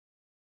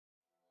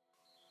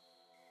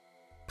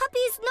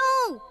puppies,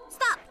 no!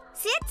 Stop!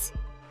 Sit!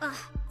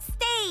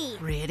 Stay!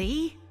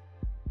 Ready?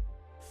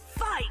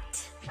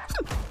 Fight!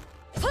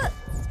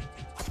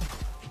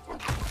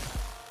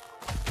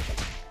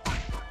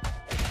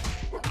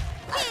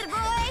 Here,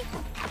 boy!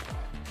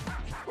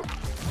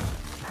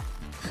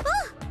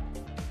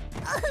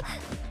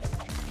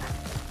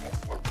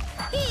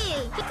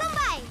 Heel! He come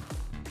by!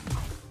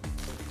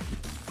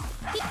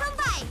 He come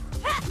by!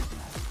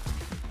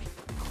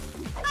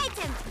 Fight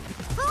him!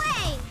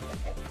 Away!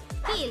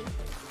 Heel!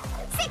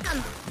 Sick him!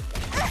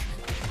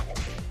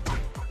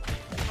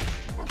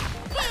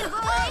 Here,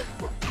 boy!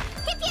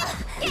 Hip you!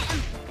 Get him!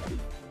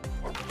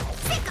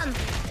 Sick him!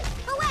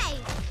 Away!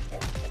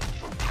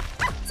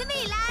 To me,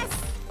 lass!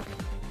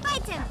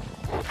 Fight him!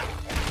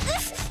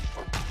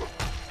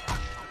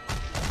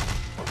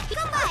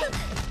 Come by!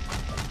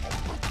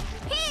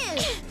 Heel!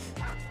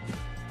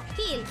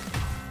 Heel!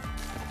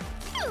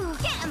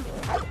 Get him!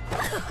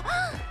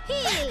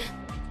 Heel!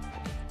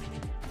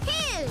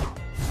 Heel!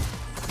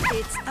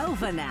 It's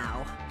over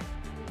now.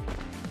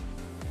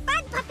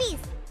 Bad puppies!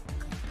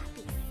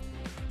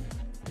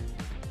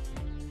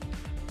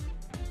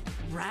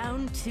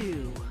 Round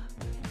 2.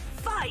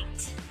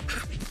 Fight!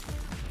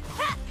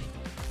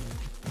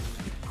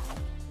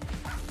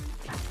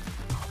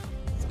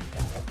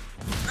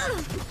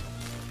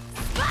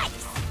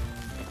 Spikes!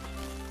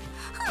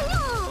 Oh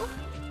no!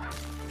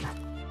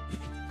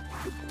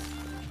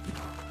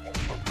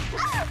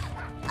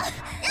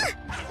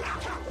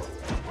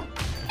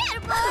 Here,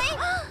 boy!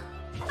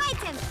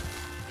 Fight him!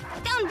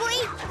 Down, boy!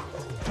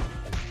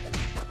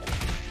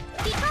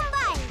 He come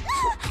by!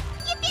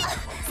 Yippee!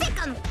 Sick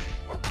him!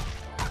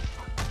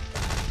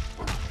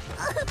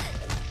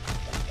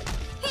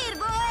 Here,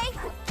 boy!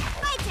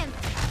 Fight him!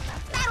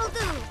 That'll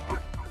do!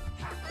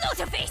 Not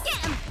a face! Get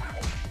him!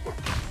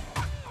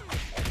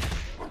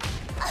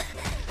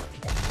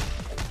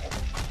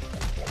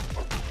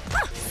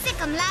 Sick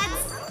 'em,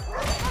 lads!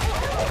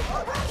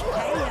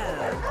 KO!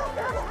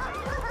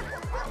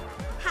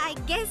 I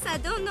guess I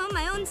don't know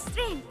my own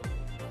strength.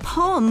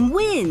 Pom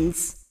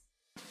wins!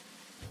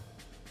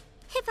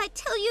 If I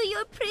tell you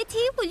you're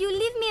pretty, will you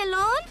leave me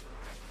alone?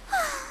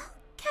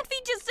 Can't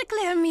we just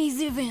declare me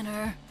the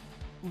winner?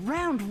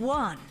 Round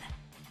 1.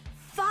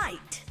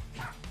 Fight!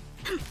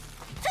 Phew.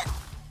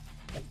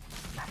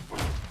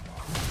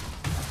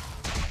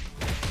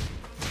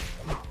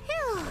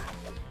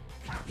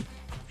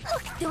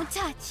 Look, don't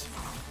touch.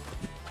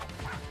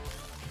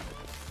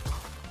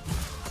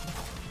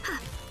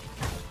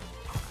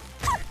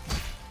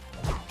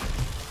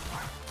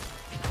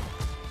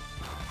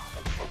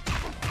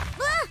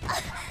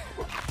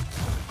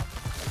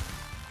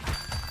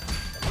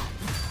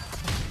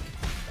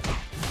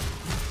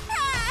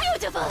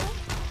 Beautiful!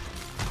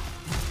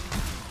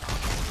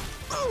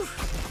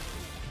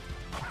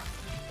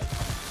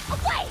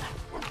 Away!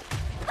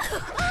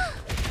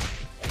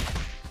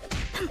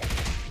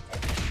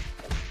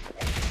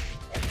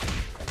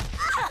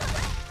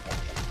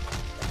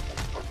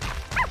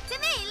 To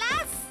me,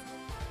 lass!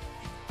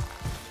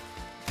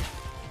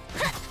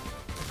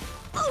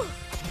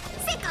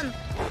 Sick 'em!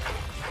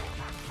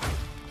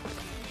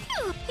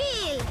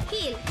 Heel!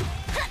 Heel!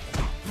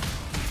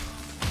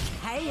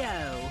 KO!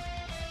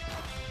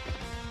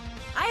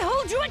 I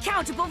hold you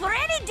accountable for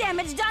any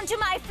damage done to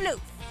my floof.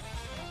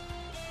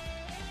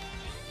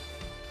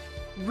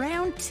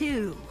 Round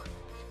 2.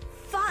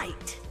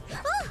 Fight!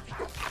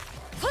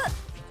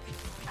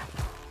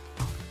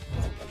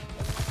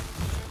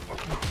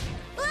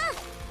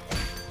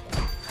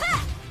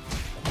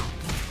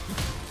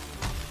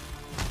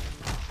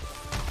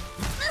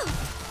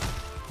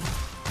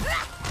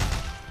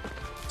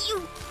 You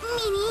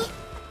meanie!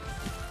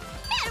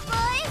 Here,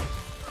 boy!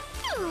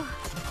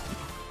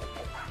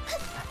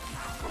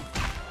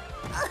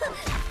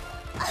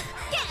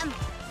 Get him!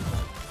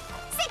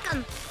 Sick him!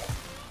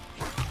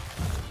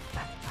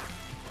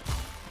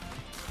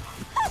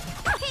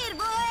 Here,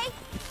 boy!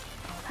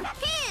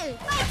 Heel!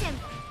 Fight him!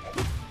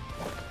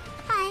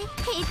 I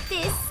hate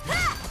this!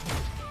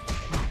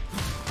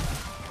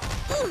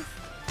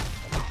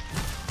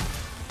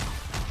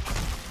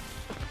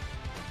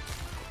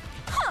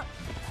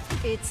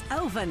 It's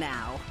over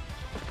now.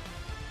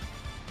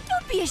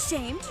 Don't be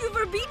ashamed, you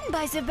were beaten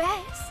by the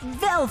best.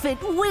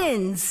 Velvet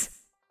wins!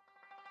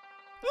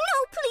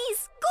 No,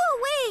 please! Go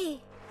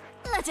away!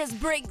 Let us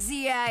break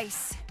the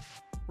ice.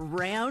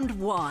 Round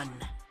 1.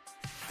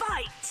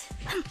 Fight!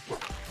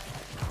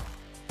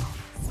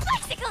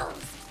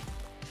 Bicycles!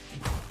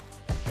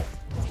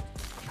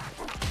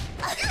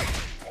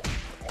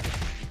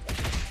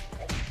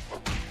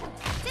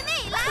 To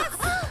me, lass!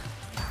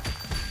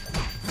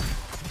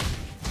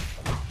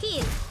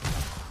 Heel!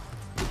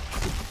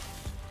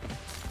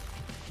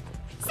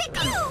 Sick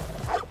 'em!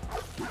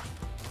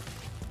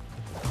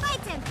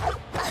 Fight him!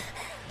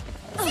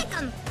 Sick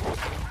 'em!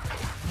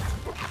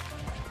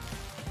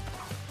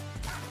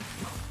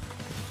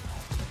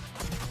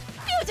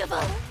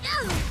 Beautiful!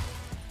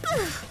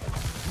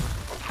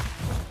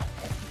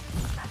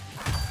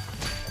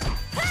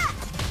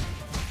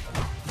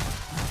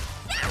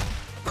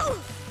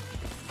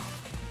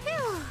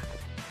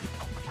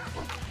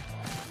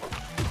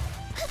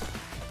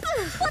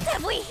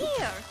 we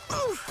here?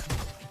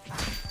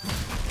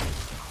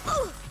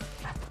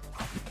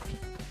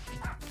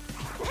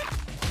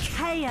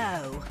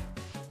 KO.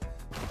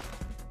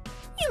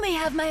 You may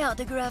have my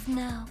autograph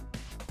now.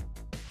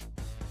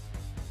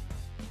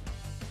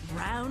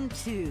 Round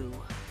 2.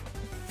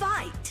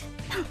 Fight!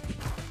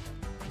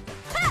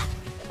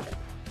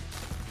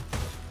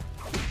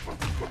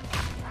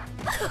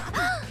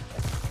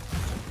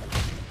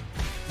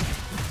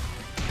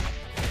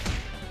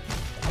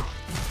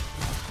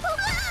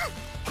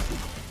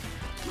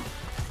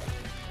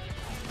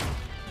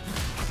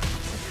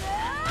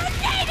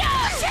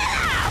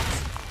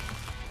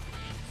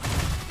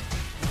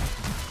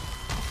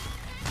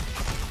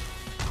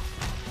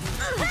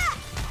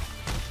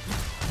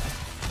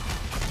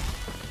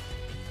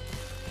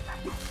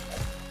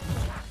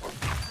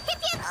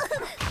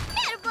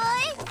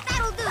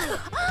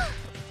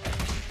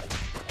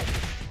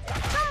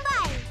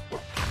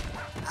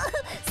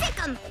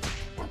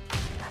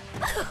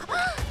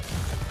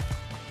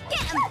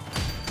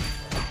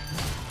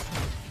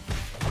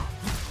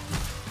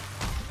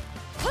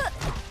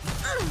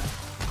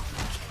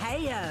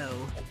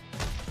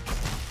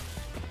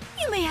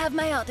 You may have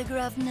my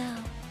autograph now.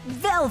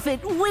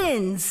 Velvet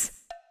wins!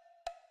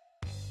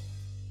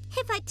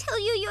 If I tell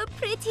you you're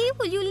pretty,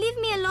 will you leave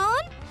me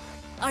alone?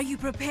 Are you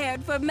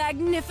prepared for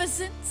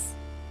magnificence?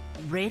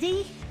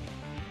 Ready?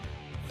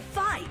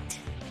 Fight!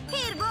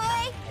 Here,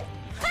 boy!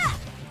 Ha!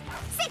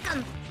 Sick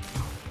 'em!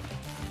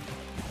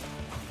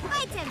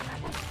 Fight him!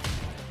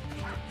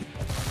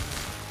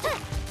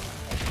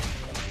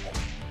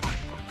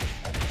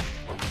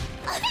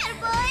 Here,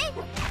 boy!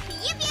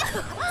 Yip yip!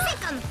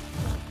 Sick 'em!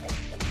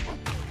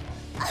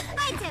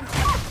 Fight him!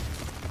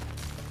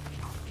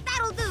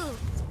 That'll do!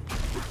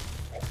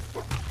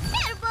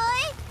 Here,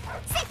 boy!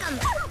 Sick 'em!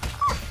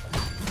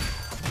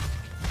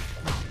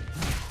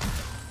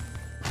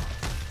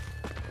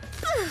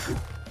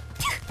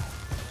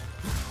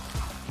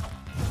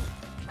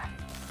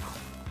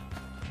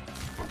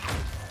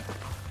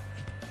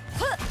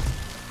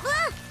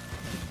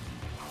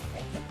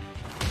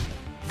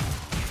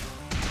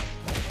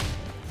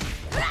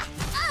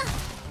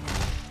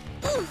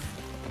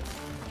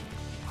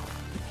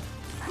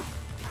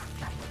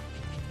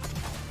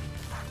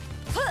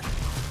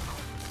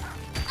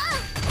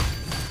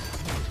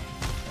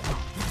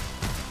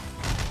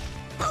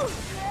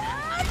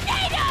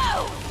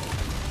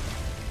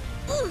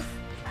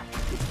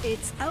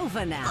 It's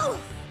over now.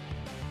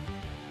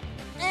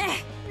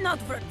 Not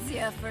worth the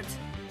effort.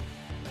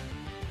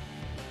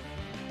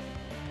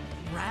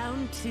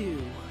 Round 2.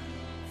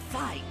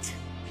 Fight!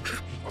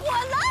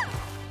 Voila!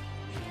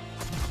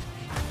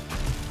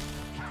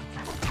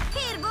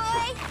 Here,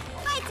 boy!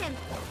 Fight him!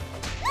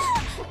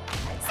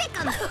 Sick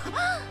 'em!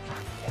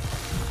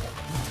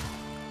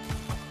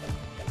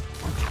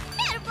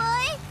 Here,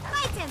 boy!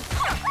 Fight him!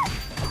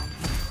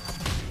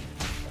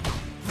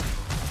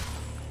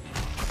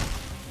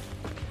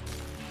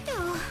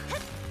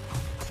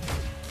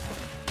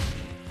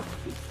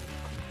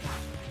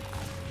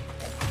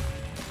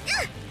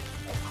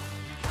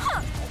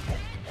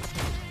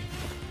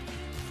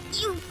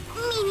 You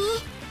meanie!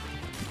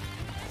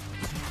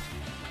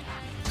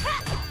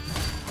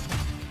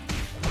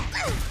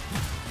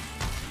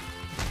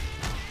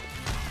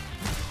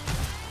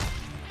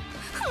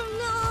 Oh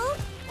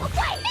no!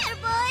 Okay, there,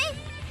 boy!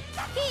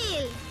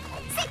 Heal!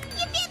 Sick!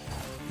 Yip yip!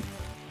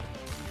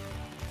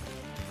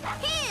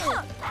 Heal!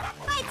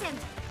 Fight him!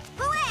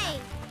 Away!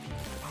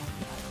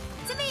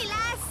 To me,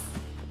 lass!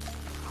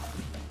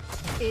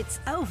 It's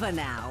over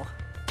now.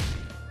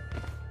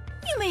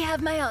 You may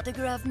have my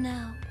autograph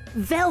now.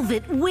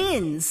 Velvet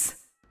wins!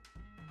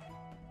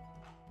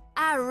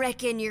 I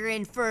reckon you're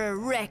in for a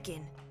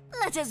wrecking.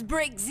 Let us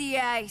break the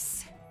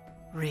ice.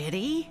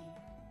 Ready?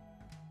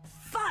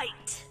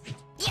 Fight!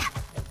 Yeah!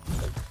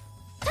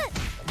 Poke!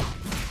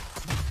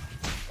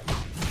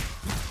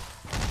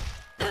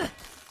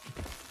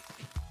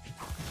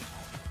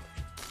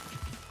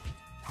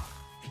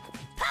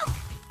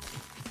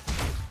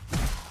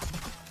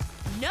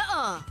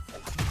 Nuh-uh.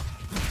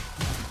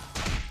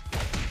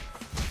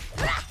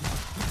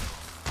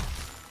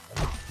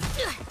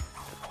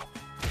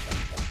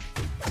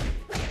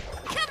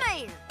 Come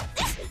here.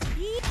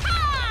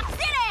 Yeehaw!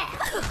 Sit down.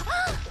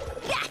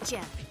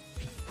 Gotcha.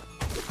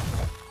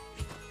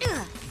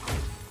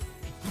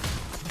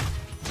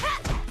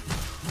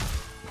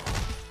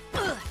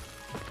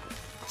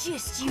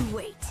 Just you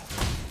wait.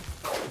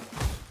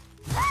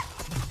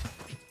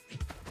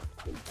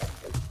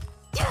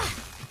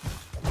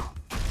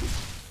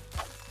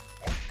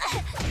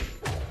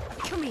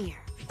 Come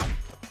here.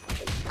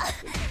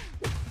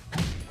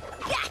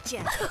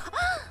 Gotcha.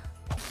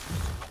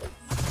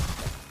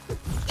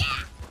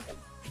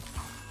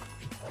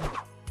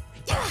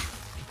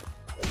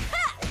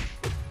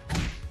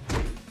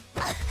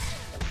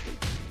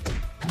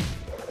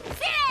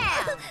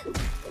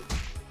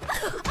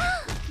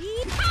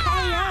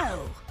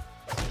 KO!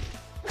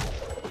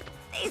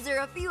 These are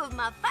a few of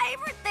my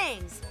favorite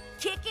things.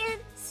 Kicking,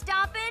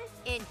 stomping,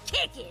 and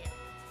kicking.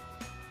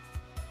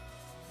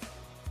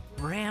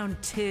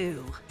 Round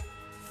 2.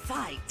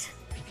 Fight.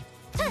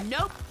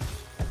 Nope.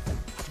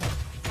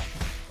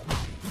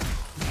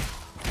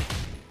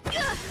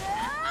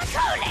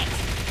 Cool it!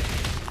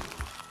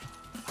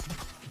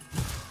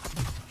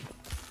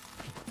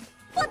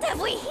 What have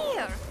we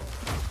here?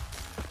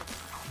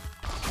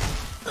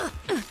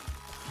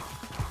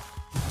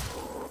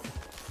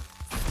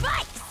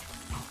 Spikes!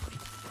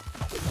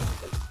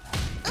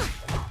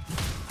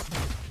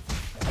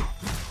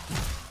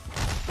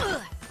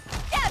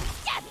 Stabby,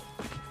 stabby!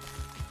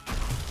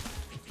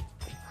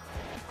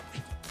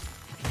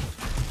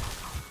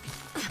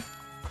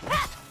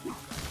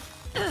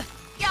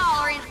 Y'all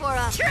are in for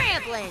a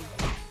trampling!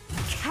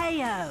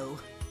 KO.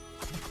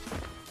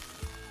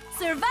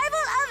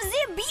 Survival of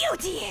the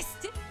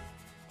beautiest!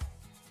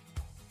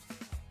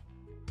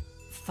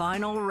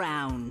 Final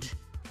round.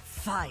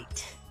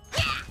 Fight.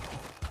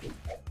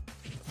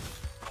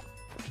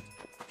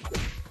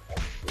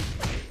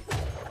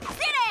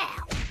 Sit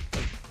down!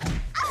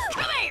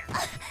 Come here!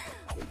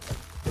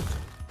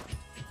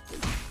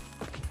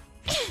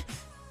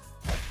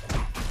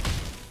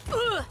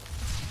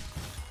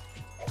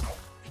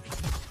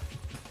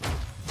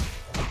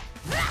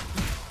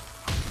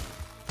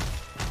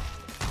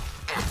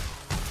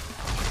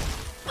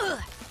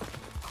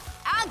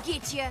 I'll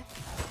get you.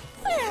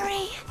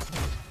 Flurry!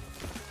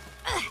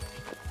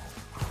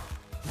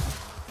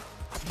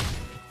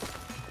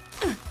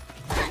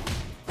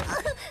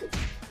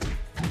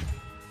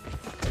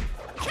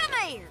 Come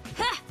here.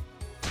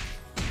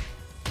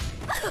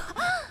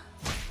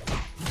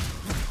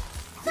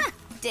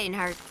 Didn't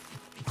hurt.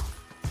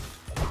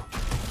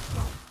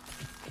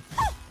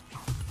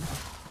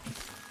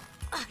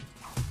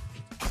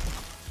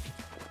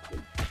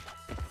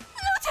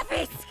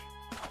 Lutefisk!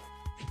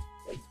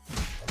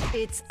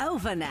 It's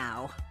over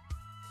now.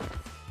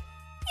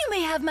 You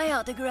may have my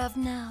autograph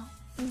now.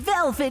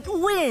 Velvet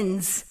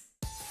wins!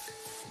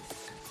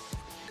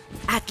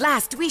 At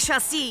last we shall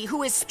see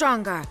who is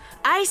stronger,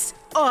 ice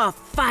or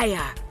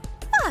fire.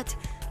 What?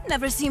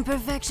 Never seen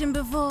perfection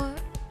before.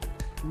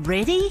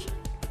 Ready?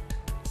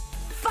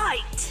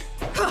 Fight!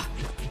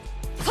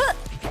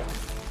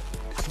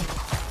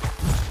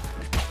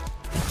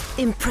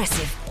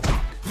 Impressive.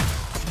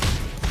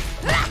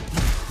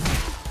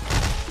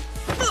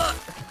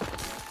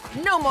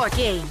 No more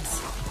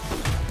games.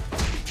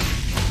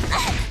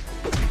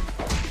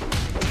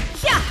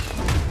 Yeah.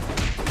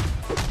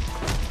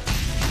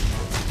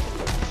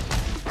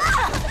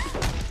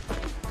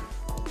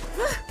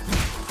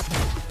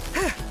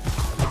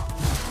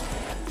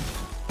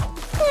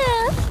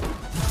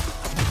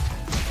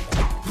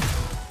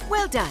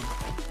 Well done.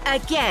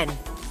 Again.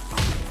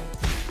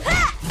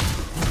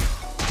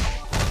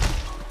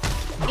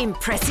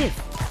 Impressive.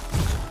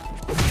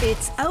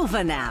 It's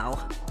over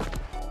now.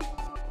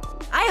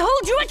 I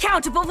hold you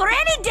accountable for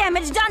any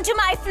damage done to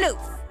my flute.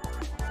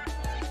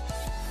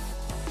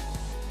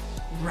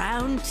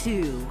 Round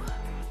 2.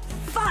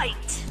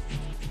 Fight!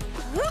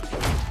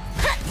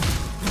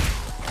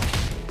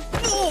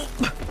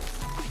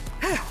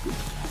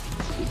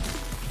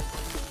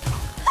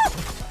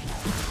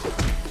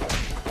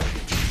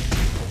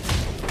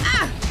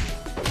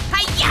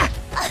 Hi-ya!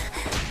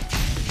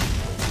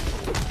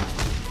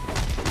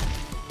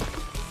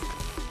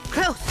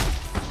 Close.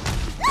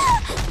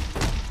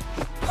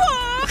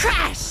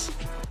 Crash!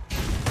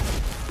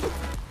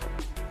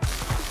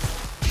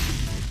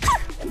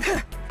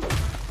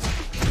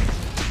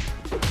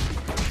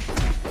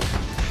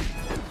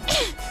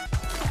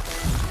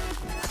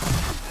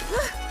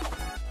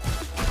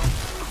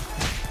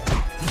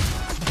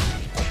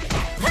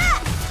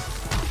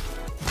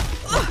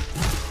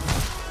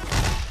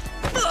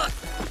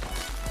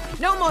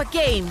 No more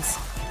games.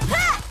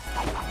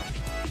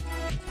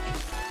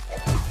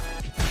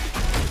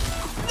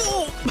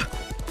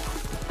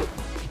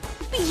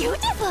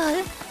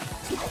 Beautiful.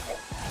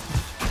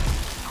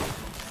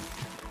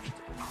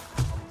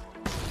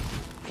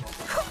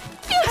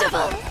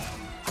 Beautiful!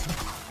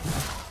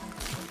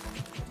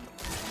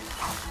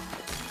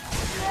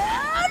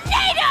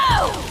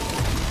 Tornado!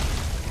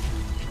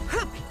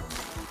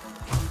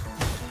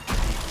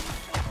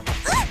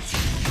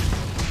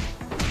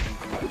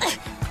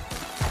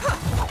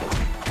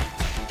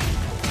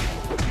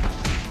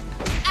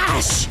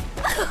 Ash!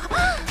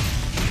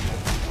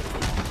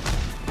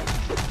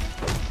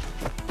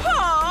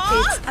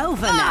 It's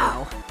over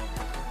now.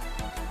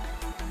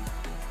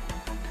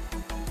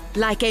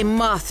 Like a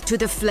moth to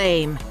the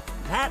flame.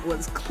 That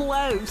was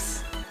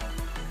close.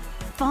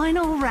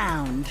 Final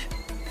round.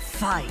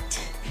 Fight.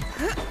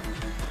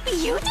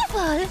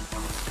 Beautiful.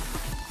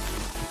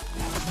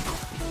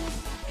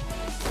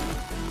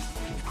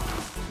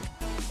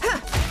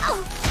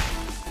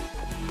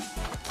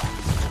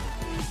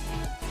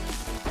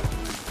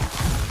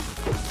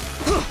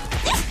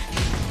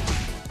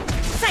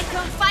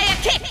 Cyclone fire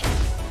kick!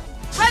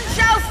 Run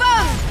Shao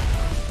Feng!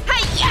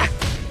 Hi-ya!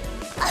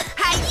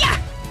 Hi-ya!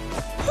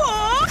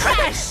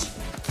 Crash!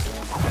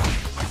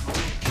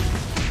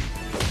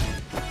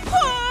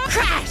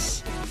 Crash!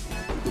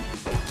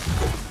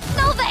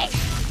 Nove!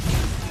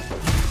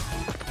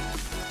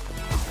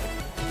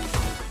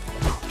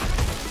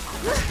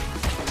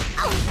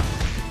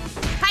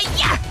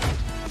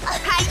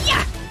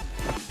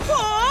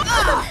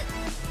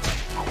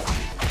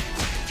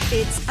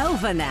 It's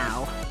over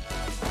now.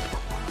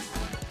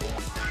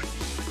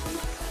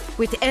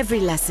 With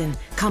every lesson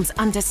comes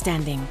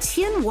understanding.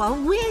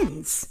 Tianhua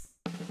wins.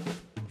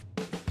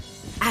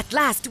 At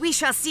last we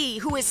shall see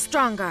who is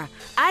stronger,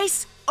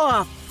 ice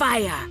or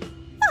fire.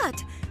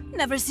 What?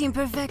 Never seen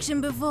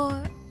perfection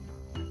before.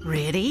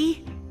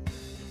 Ready?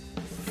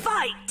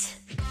 Fight!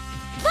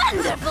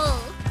 Wonderful!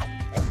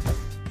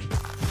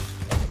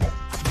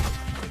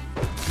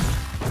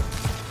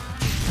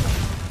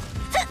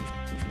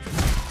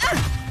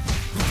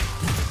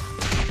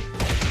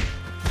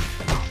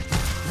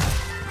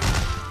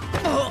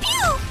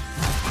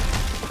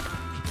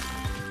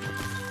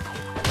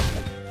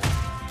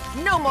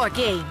 No more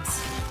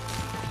games.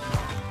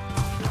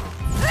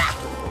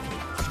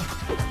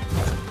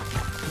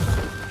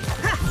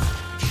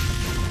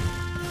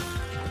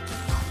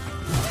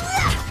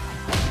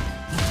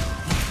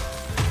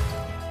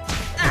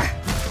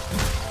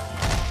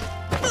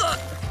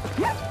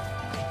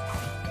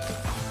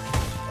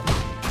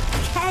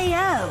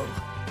 KO!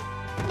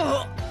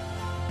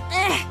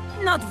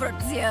 Not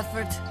worth the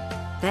effort.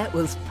 That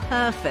was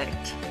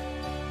perfect.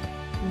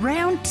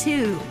 Round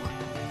 2.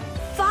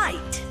 Fight!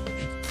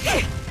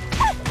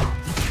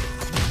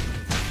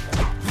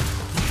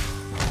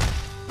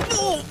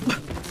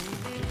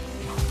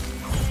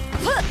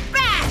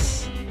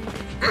 Bash!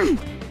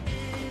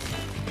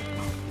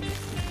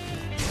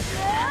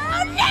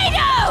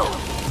 Tornado!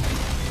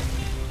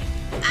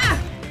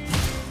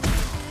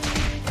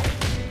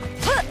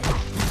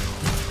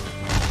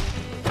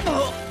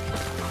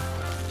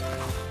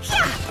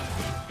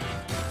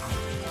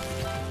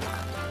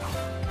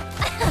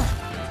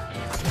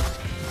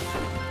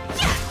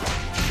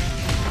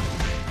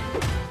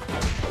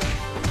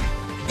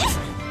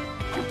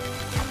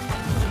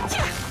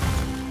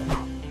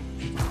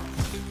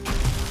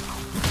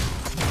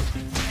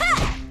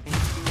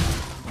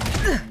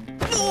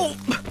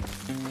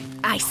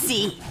 I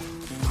see.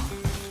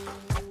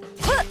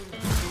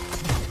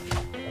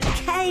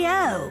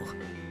 KO!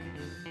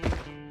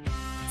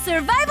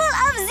 Survival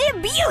of the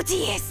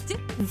beautiest!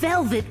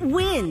 Velvet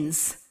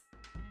wins.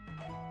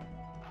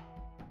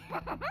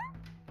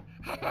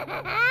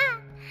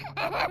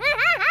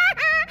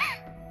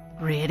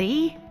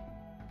 Ready?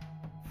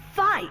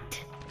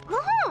 Fight!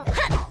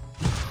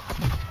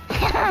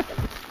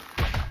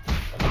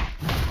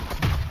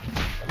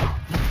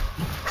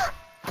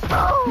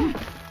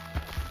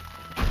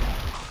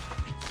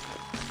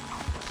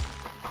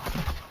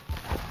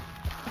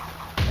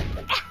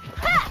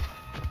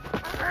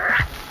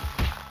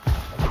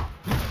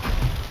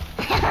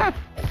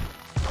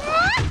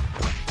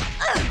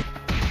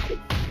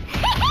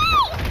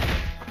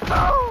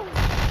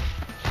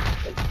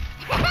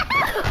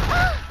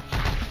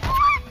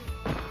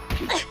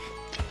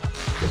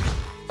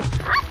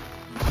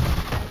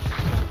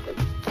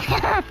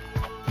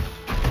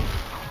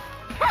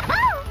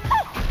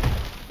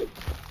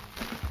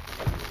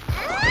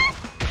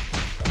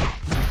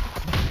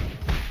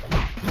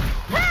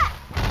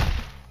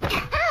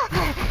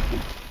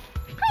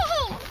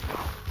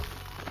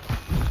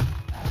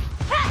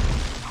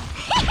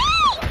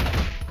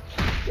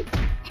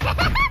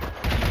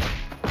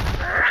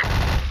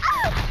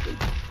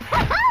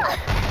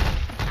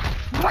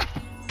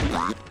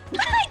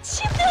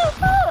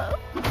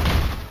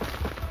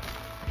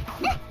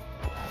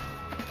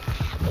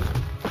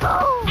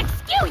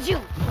 Excuse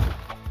you!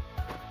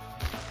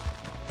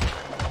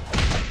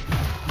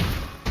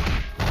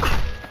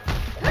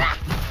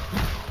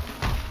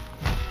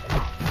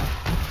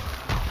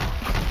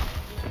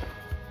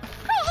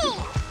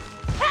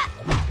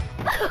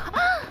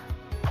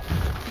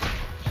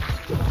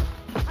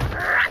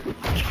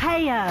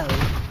 KO!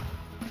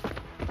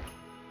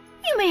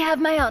 You may have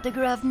my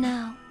autograph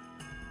now.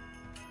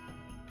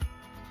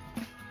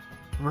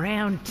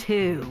 Round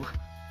 2.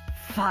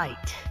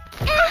 Fight!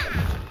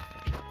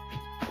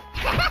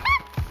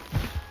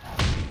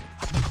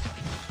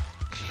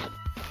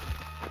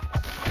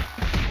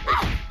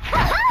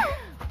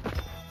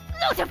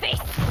 Notice!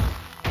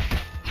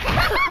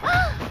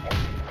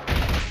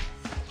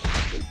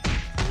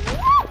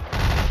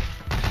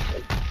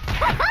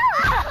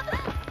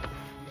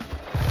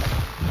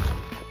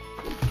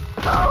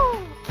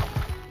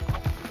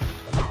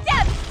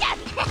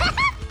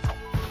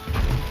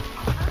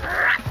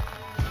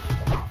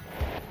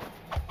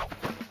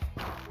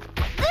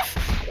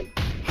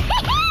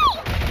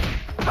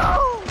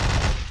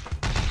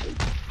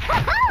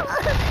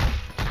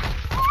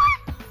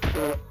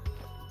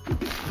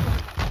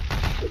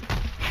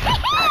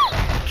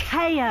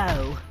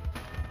 KO!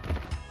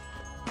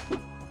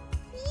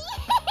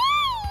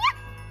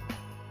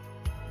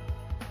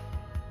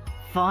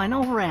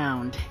 Final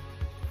round.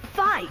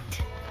 Fight!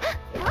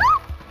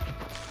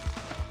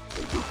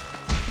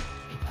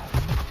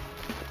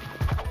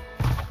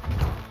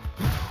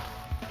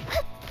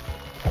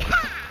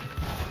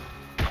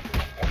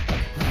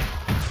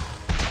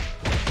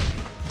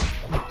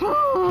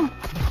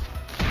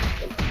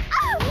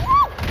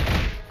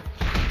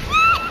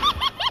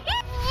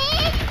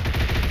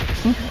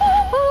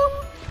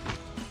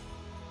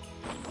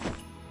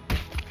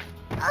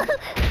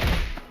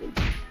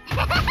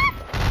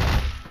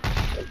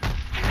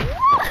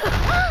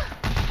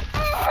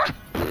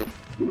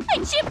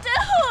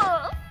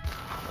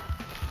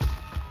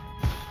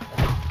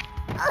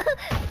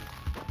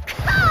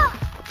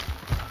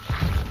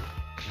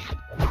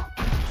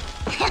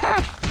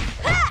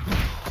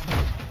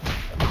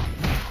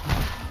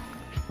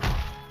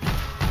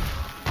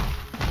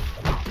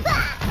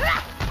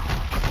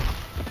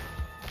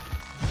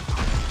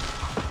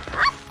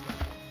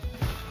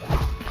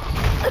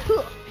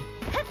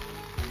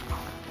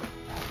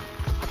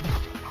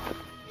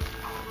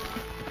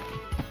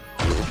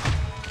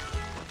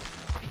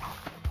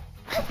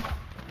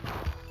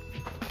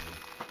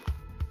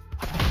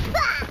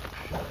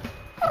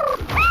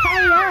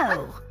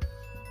 KO!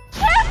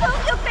 Careful,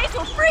 your face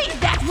will freeze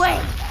that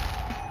way!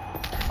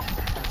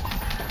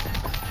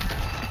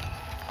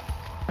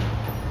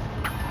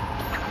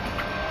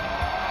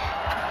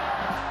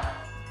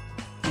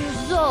 You're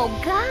so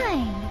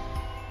kind.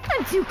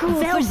 I'm too cool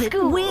for Velvet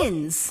school.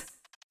 wins!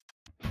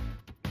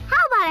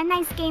 How about a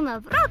nice game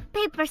of rock,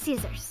 paper,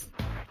 scissors?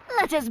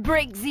 Let us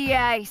break the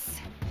ice.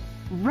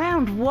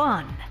 Round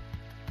 1.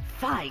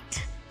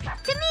 Fight!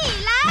 To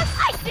me, lads!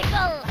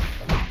 Icicle!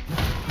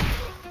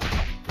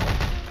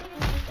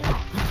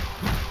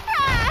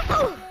 Ah!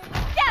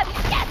 Stab,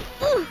 stab!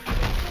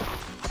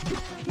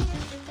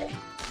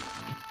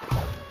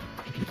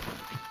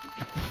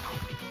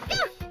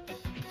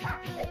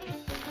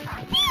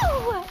 Pew!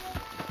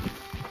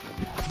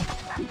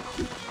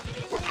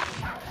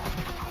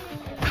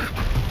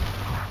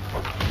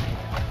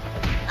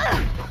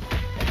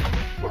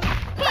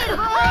 Here,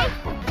 boy!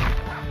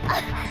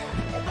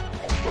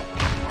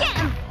 Get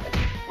him!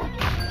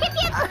 Hip,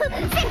 hip!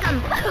 Sick him!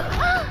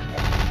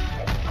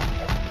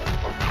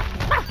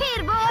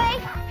 Here, boy!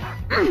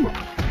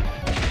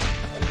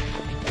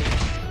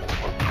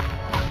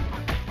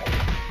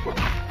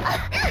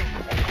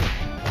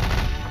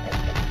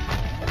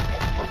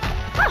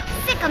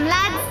 Sick him,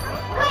 lads!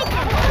 Fight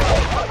him!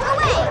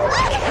 Away!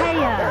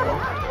 KO!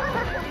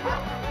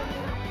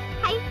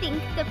 I think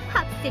the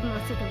pup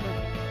signals to the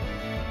world.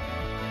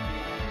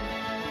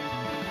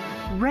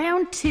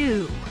 Round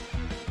 2.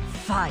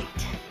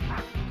 Fight!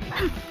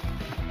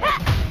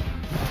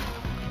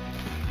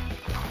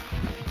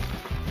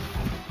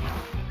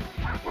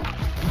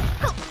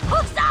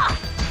 Hooks off!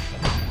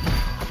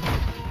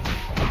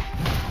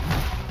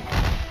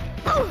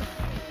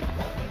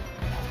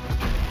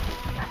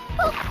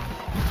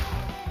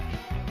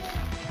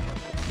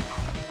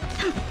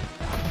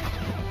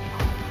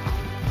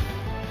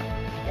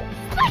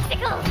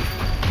 Bicycle!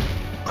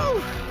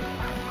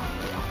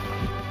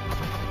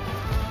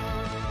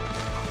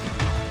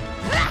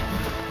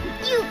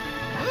 You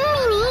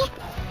meanie!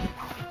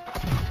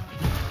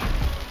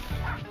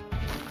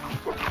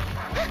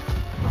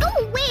 Go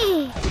away!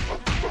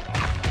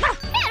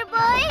 There,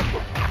 boy!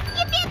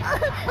 Yip, yip!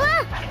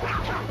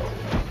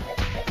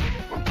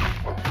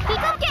 He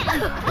come get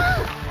him!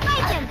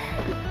 Fight him!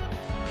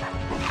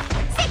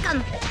 Sick him!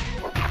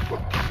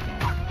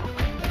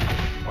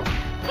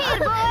 Here,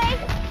 boy!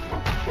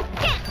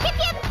 Get, yip,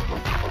 yip!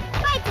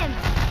 Fight him!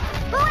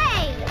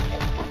 Away!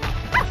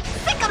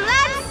 Sick him,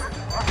 lads!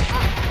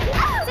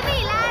 To me,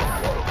 lads!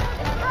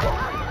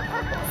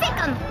 Sick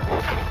him!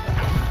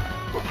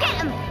 Get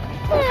him!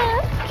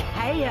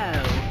 KO!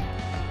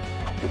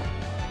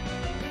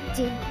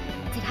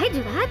 Did I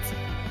do that?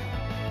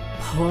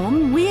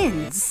 Home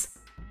wins!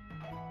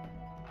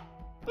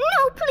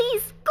 No,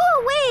 please! Go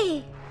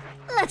away!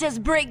 Let us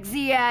break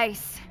the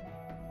ice.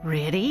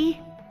 Ready?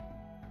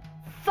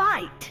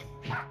 Fight!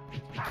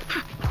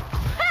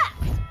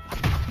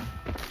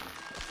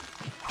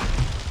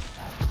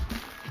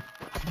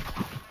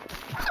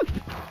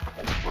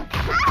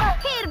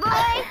 Here,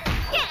 boy!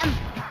 Get him!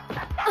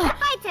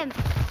 Fight him!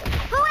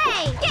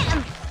 Away! Get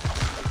him!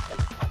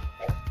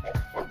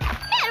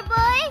 Here,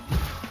 boy!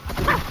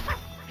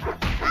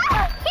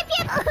 Hip,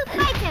 hip!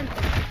 Fight him!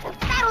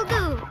 That'll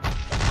do!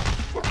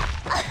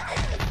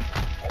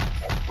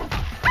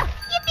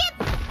 Yip, yip!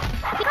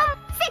 Come,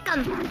 sick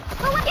him!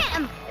 Away! Get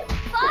him!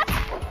 What?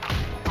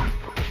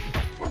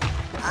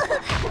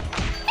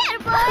 Here,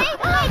 boy!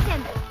 Fight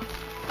him!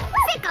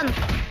 Sick him!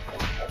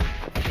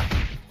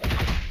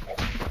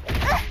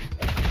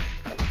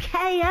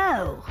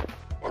 KO!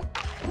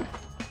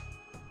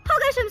 Oh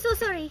gosh, I'm so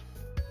sorry.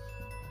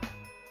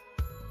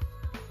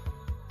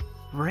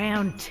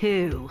 Round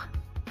 2.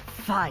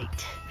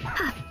 Fight!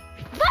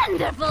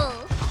 Wonderful!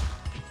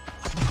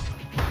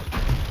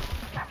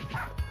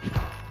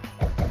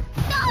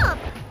 Stop!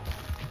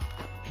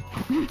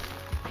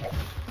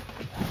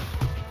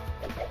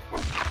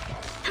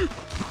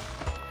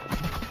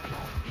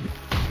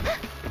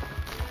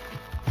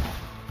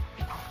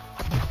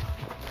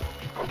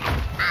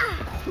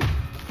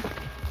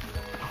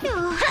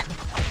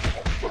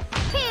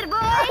 Here,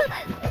 boy!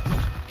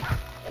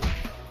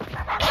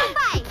 Come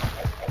by!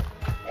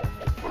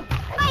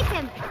 Fight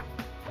him!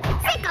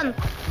 Sick him!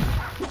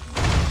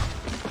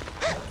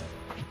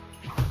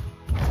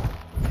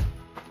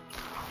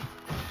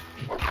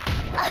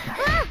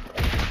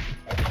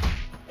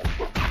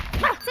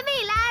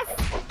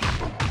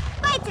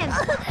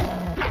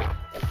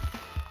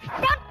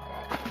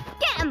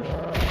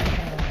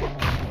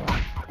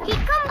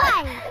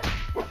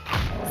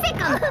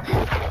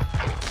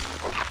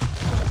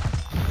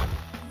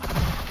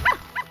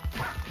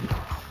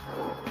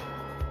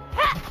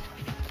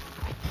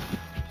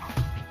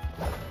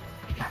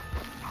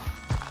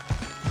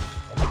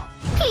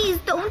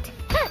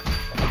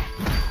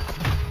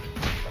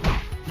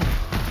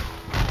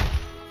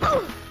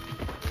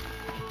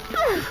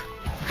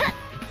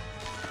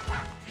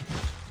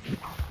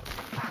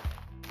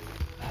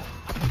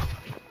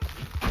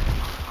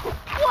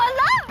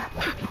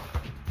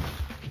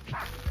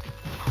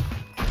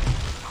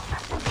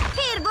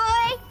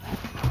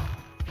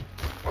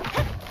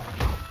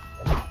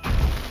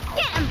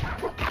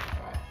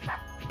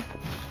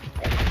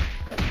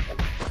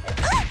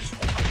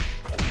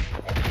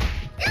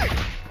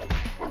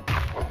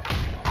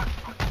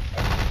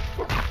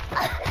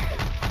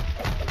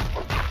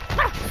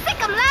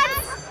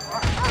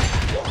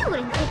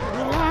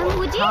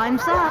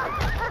 Time's up.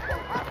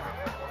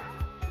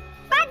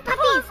 Bad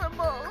puppies.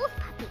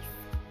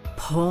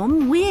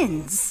 Pom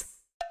wins.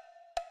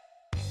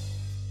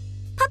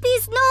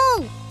 Puppies,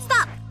 no!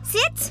 Stop!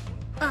 Sit!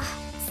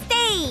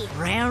 Stay!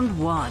 Round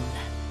 1.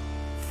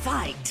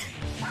 Fight.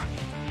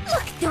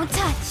 Look, don't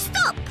touch!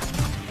 Stop!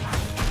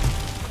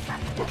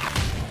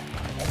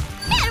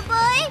 Here,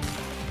 boy!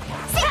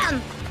 Sit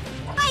him!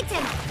 Bite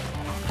him!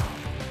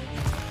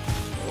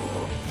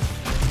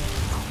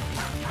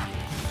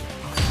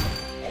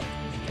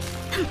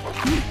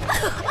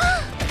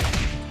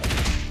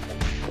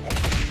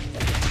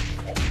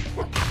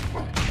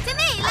 To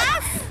me,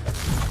 lass!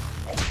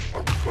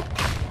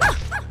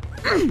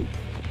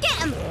 Get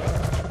him!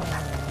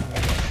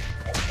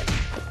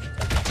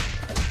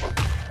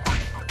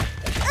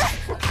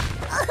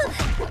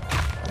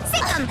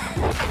 Sick him!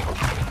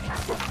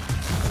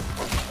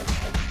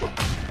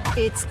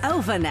 It's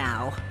over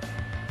now.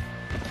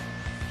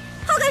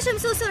 Oh gosh, I'm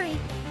so sorry.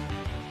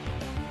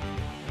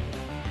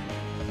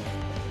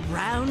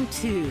 Round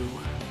 2.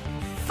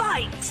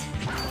 Fight.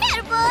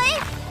 Here, boy!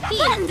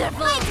 Heal!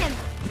 Wonderful. Fight him!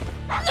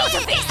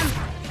 Heal! Get him!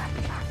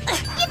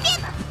 Yip,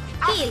 yip!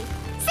 Heal!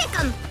 Sick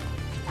him!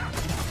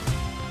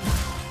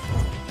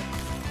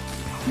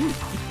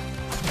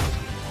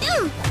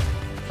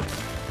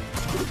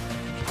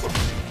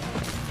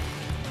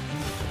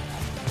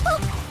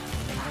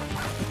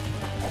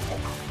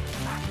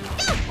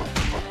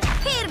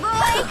 Here,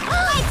 boy!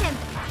 Fight him!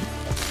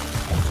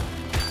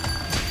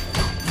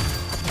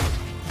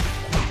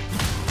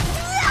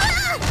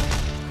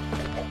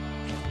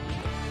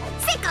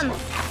 Sick him!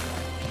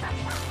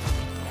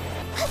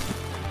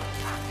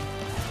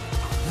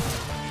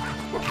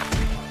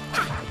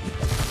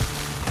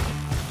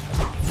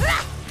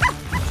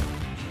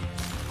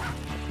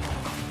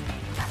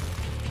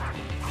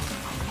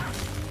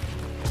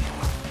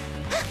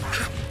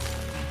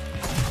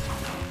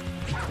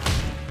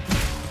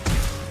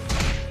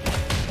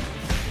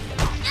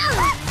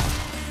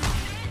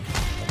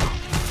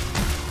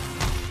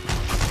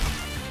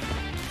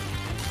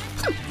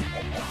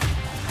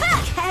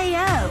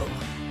 KO.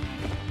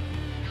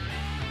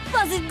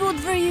 Was it good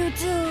for you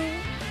too?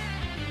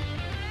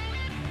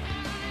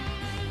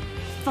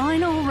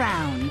 Final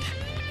round.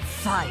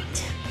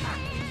 Fight.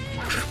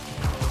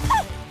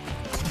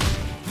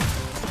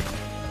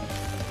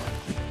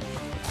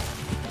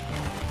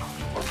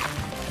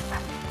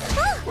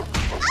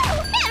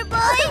 Here,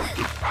 boy!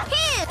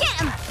 Here! Get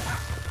him!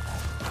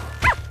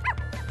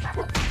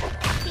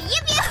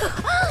 Yip, yip!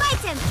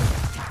 Fight him!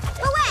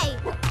 Away!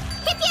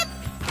 Yip, yip!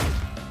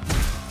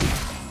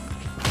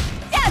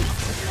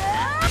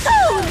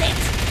 Hold it!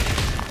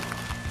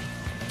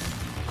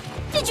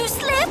 Did you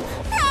slip?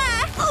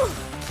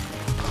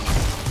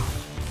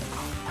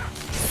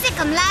 Sick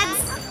 'em,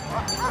 lads!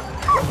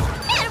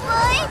 Here,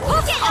 boy!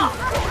 Get him!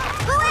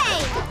 Away!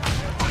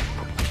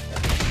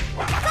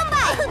 Come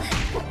back!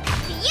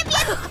 Yip,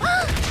 yip!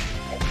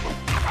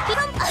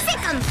 Come,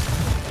 sick 'em!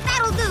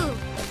 That'll do!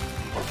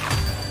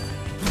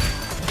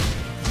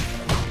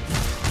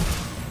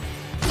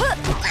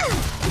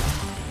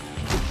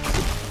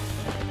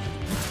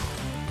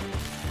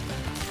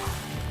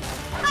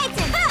 Fight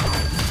him!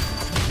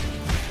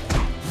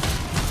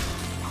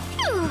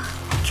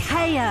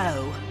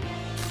 KO.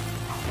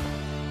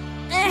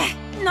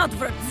 Not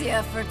worth the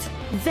effort.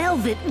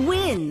 Velvet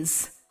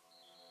wins.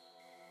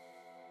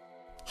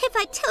 If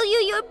I tell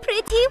you you're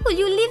pretty, will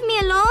you leave me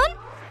alone?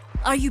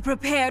 Are you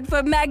prepared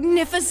for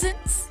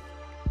magnificence?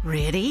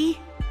 Ready?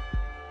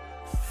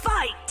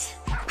 Fight.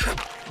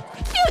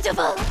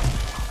 Beautiful!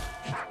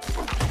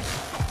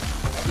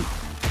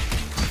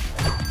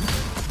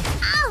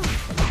 Ow!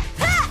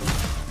 Ha!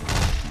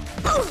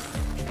 Oh!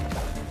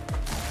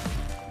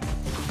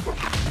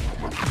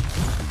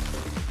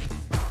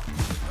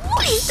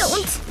 Please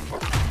don't!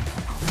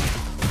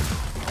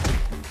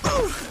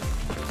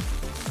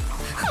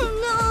 Oh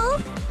no!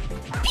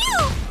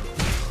 Pew!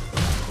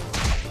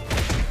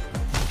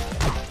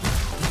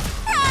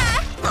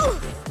 Ah! Oh!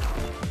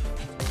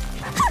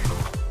 Ah!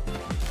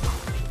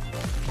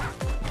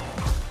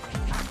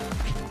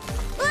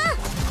 Oh!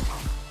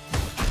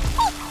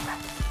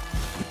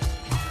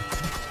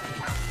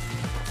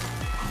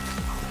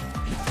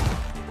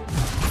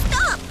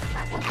 Stop!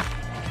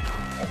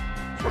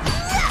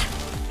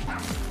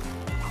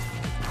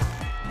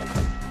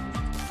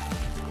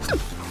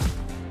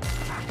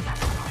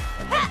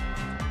 Ah!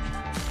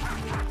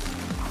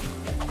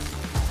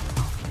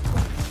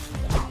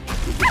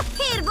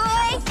 Here,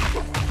 boy!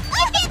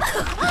 Yip, yip!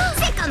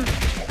 Sick 'em!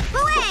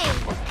 Away!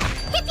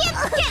 Yip, yip!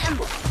 Get 'em!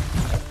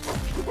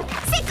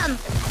 Sick 'em!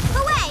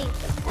 Away!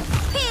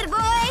 Here,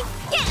 boy!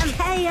 Get 'em!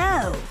 KO.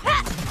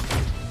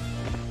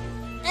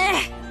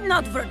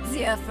 Not worth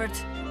the effort.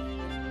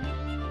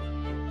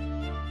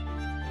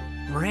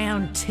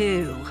 Round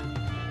 2.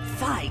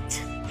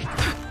 Fight.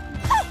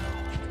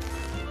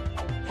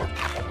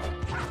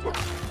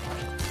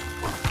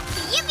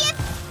 Yip, yip!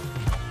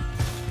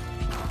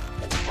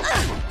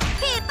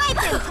 Here,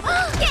 bite him!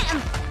 Get him!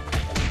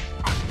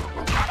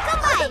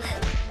 Come by!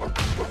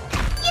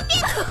 Yip,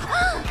 yip!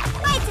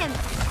 Bite him!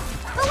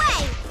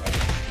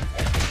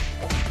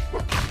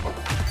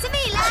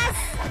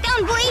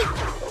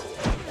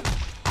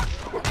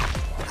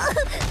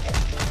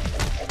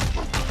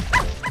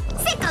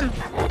 him!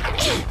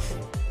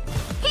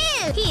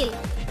 Heal! Heal!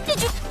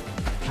 Did you...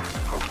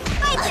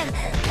 Fight him!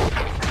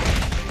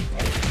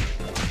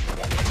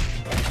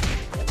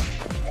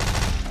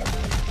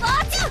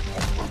 What?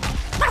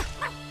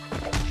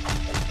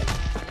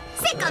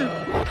 Sick him!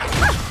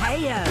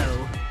 KO.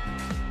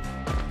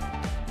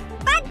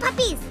 Bad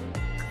puppies!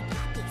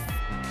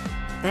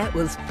 That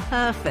was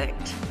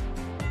perfect.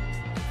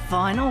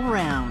 Final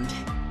round.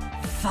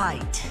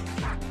 Fight.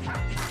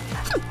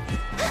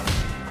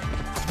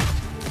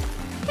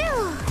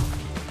 Phew.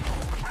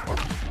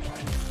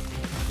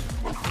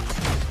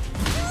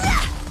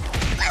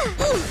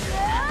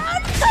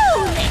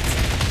 Cool it!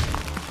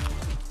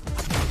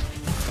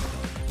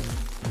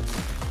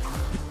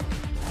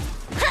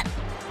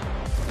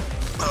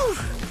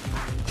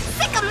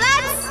 Sick 'em,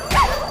 lads!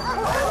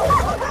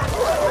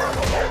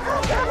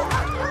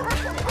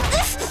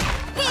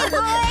 Here,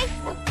 boy!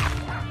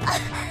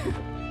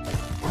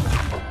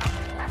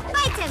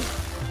 Fight him!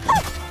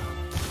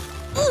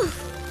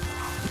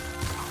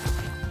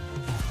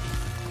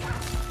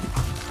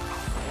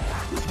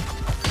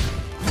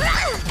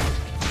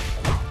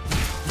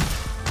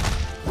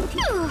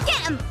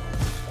 Get him!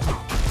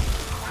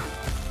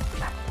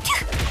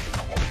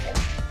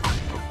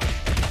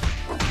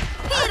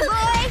 Here,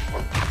 boy!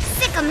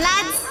 Sick 'em,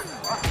 lads!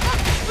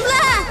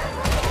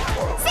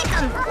 Sick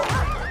 'em!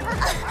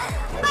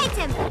 Fight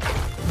him!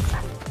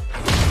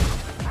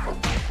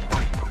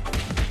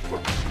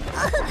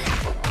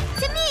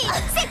 To me!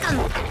 Sick 'em!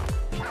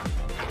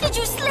 Did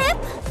you slip?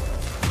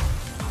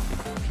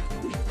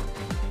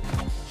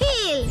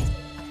 Heal!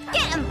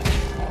 Get him!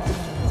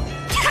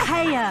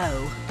 KO.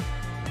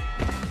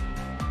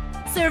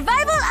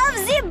 Survival of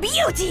the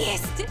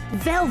beautiest!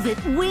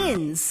 Velvet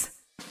wins.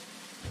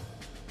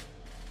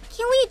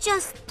 Can we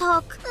just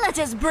talk? Let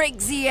us break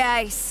the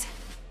ice.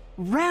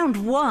 Round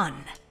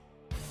 1.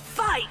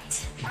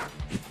 Fight.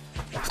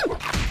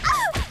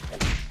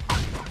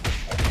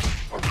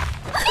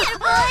 Here,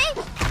 boy!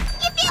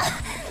 Yip, yip!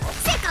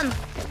 Sick 'em!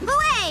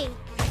 Away!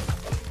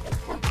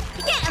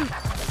 Get 'em!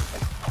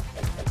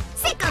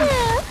 Sick 'em!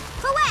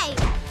 Away!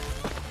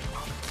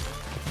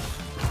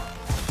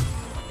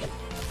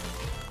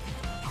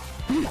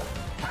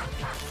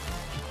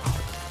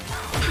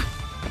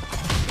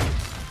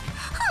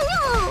 Oh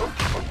no!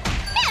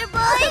 Here,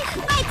 boy!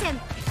 Fight him!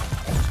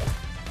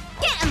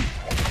 Get him!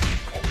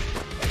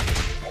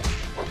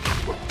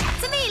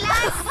 To me,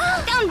 lads!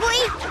 Down, boy!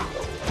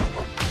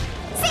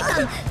 Sick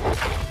 'em!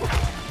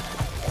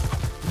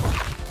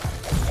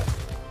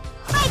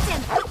 Fight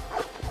him!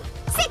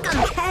 Sick 'em!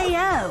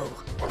 KO.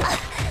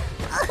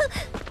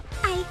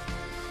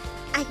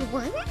 I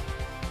won?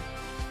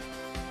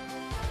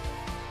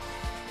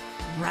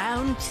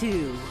 Round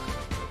 2.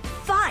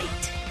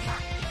 Fight.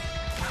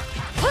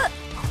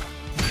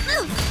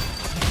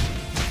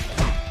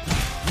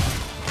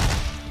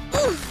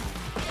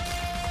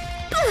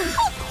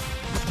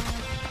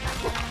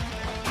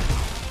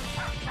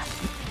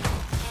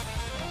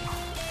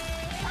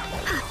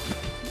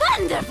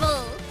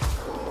 Wonderful!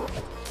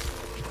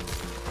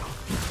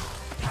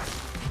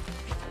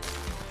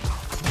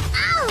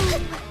 Ow!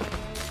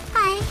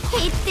 I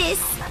hate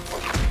this.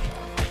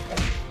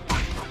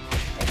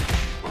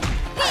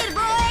 Here,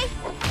 boy!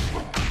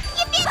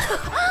 Yip, yip!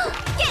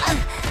 Get him!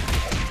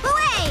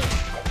 Away!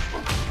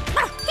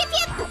 Yip,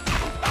 yip!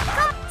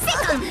 Come,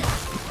 sick 'em!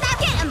 Now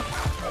get him!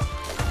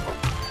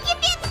 Yip,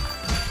 yip!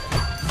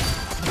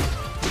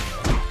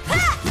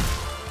 Ha!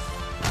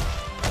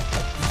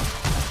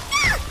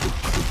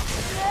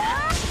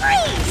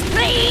 Freeze,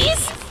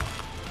 please!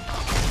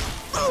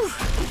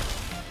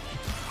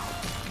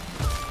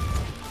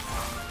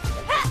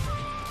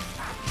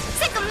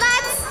 Sick 'em,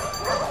 lads!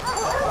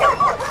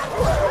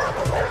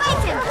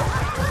 Fight him!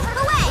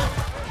 Away!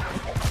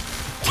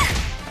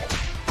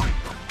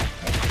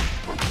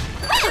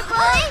 Here,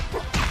 boy!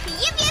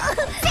 Yip, yip!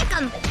 Sick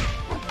 'em!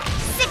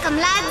 Sick 'em,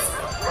 lads!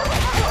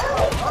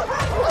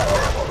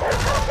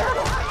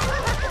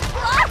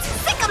 What?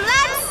 Sick 'em,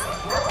 lads!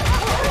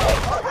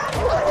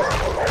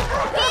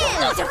 Here!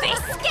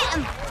 Notifice! Get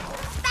 'em!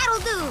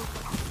 That'll do!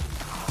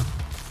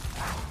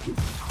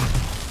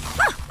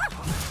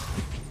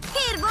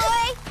 Here,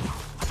 boy!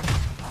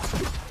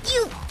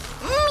 You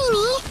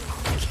meanie!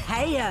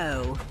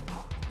 KO.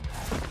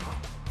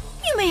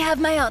 You may have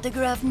my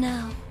autograph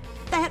now.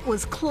 That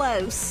was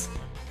close.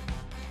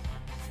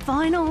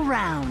 Final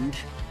round.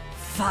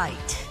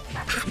 Fight.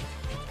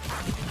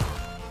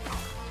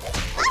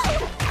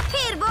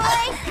 Here,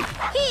 boy!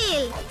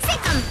 Heal!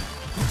 Sick 'em!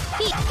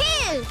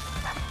 Heal!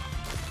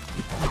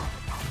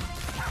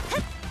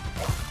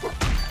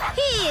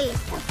 Heal!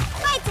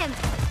 Fight him!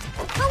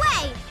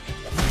 Away!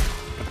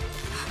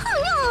 Oh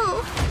no!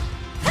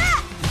 Ha!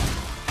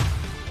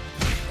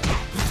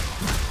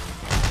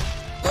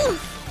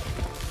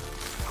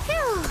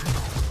 Phew.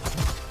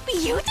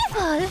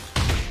 Beautiful!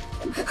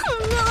 Oh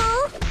no!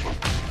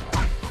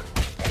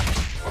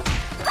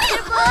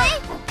 Here, boy!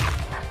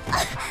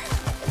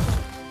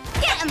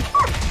 Get him!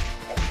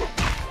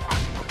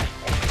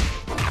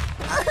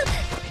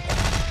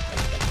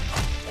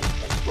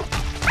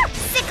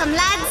 Sick Sick 'em,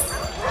 lads!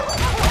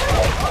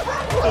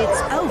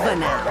 It's over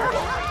now.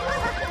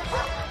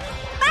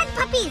 Bad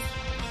puppies!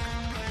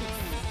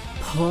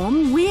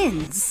 Pom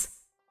wins.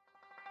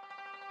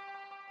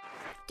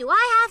 Do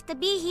I have to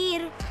be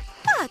here?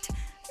 But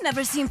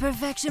never seen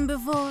perfection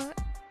before.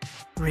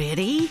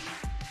 Ready?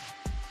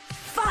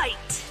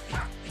 Fight!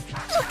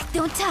 Look,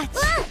 don't touch.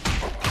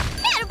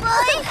 There,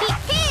 boy!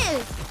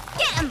 Heal!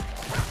 Get him!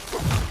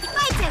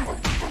 Fight him!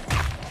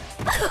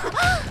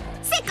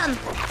 Sick him!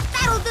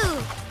 That'll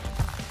do!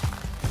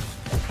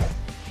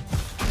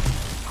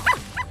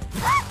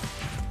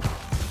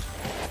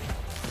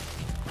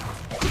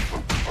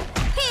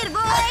 Here,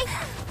 boy!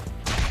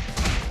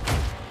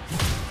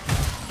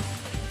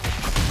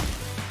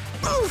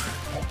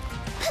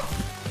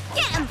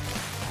 Get him!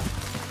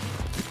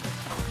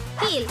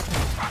 Heal!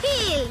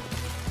 Heal!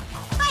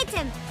 Fight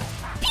him!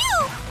 Pew!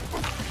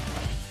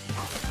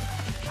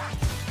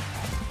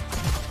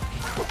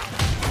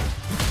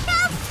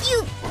 Help you,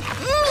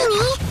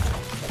 Mimi!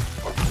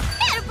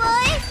 There,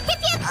 boy!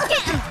 Hip, hip!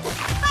 Get him!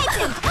 Fight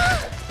him!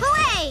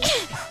 Away!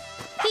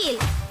 Heal!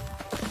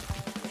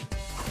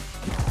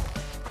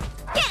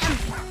 Get him!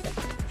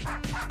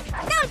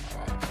 Down!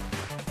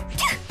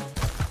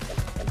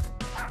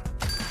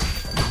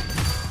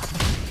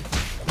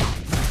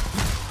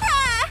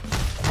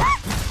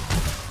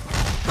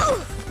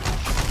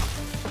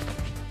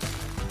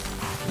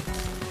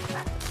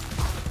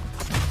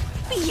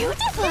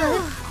 Beautiful.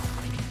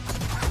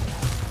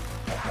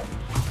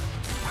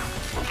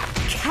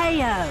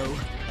 KO.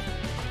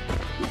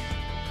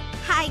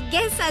 I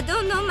guess I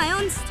don't know my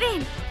own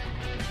strength.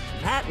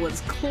 That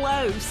was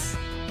close.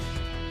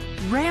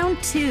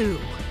 Round 2.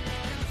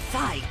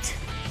 Fight.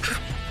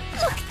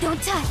 Look,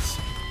 don't touch.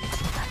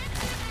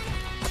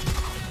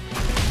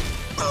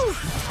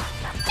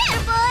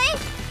 There, boy!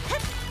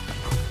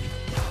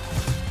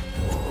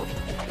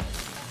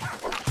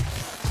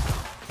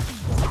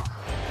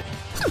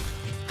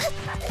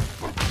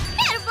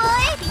 There,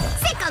 boy!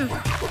 Sick 'em!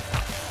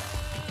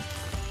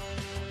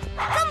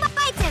 Come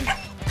fight him!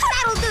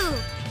 That'll do!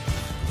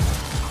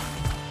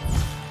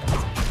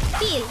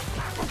 Heal!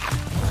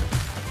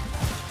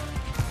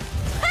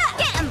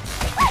 Get him!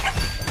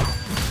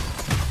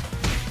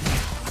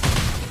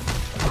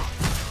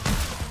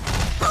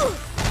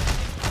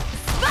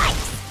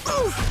 Spikes!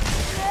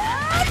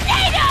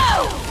 Tornado!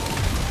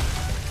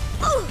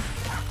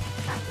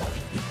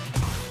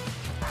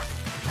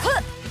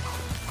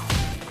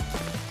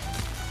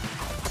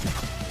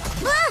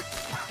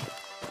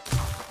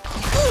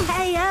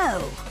 KO.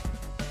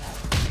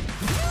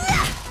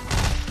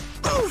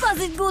 Was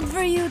it good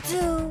for you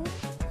too?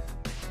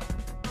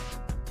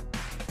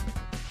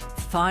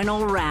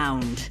 Final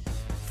round.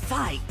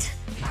 Fight.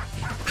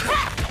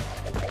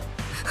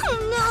 Oh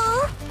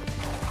no!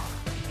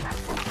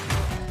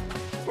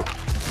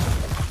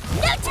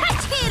 No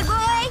touch here,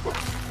 boy!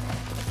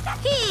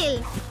 Heal!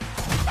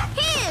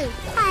 Heal!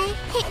 Fight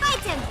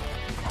him!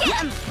 Get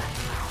him!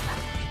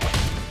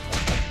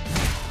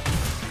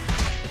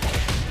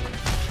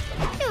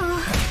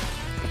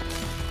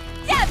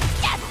 Yes!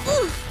 Yes!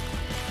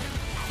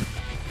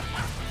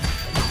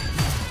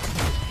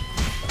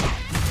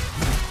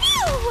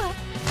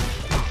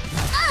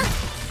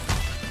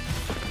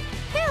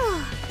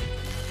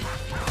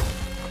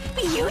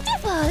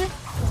 Beautiful.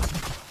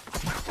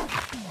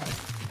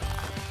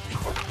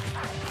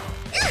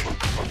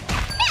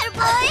 There,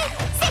 boy!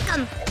 Sick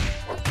 'em!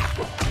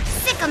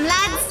 Sick 'em,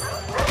 lads!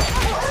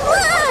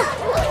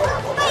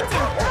 Fight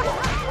him!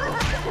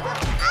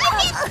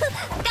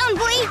 Down,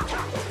 boy!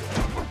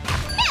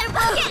 There,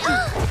 boy! Get him!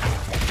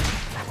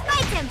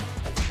 Fight him!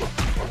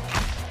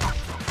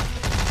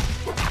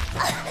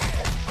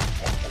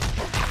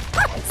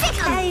 Sick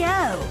 'em!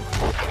 KO.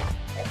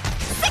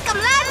 Sick 'em,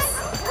 lads!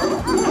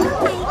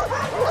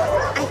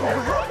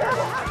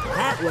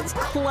 That was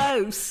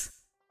close.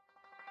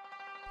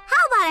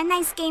 How about a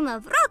nice game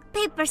of rock,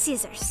 paper,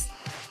 scissors?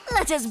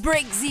 Let us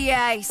break the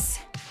ice.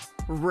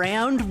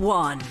 Round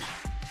 1.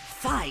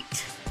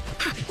 Fight.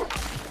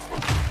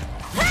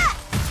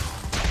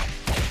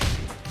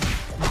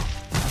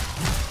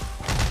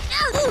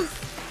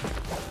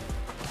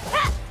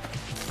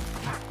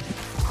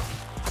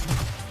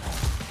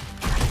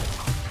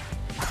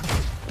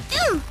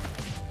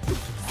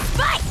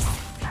 Spikes!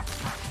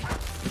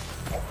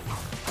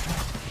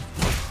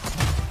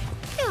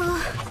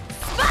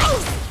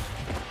 Spikes!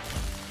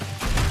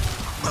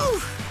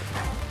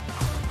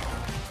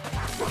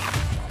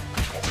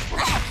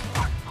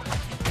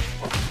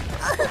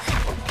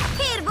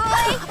 Here,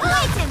 boy!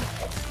 Fight him!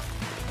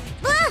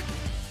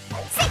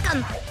 Sick 'em!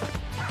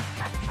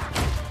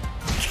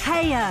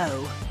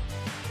 KO.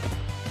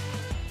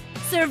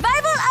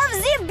 Survival of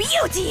the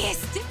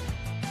beautiest.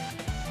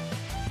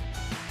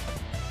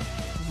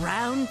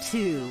 Round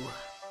 2.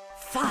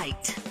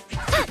 Fight.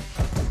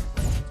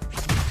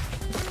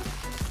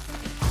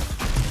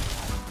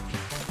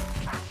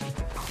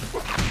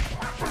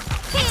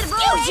 Here, boy!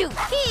 Excuse you!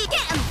 Here,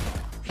 get him!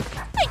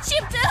 I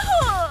chipped a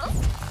hole.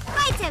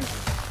 Fight him!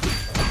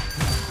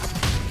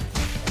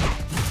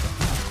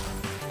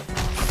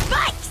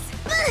 Spikes!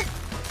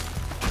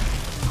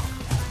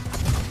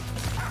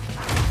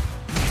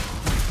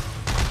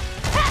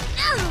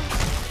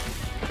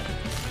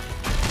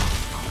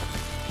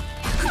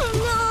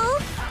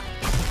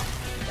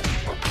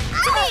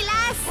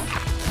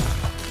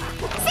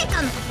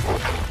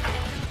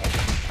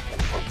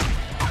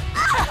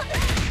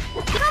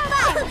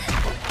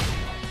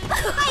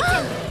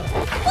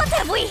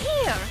 halfway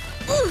here.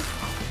 Ooh.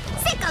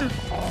 Sick 'em.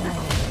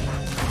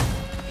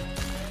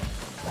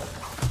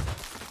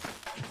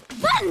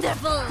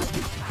 Wonderful.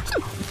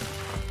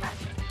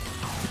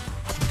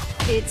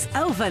 It's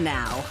over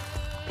now.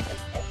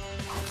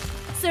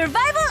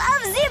 Survival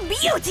of the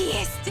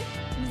beautiest.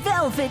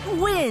 Velvet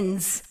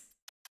wins.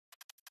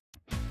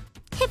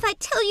 If I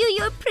tell you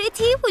you're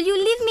pretty, will you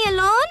leave me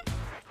alone?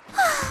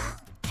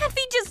 Have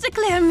you just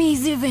declared me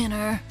the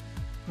winner?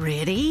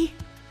 Ready?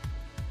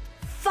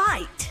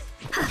 Fight!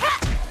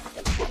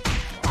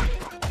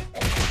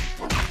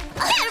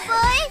 Here,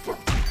 boy!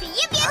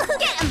 Yip, yip,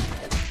 get him!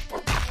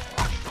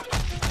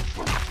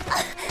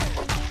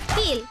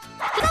 Heel.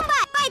 Come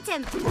back, bite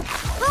him!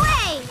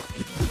 Away!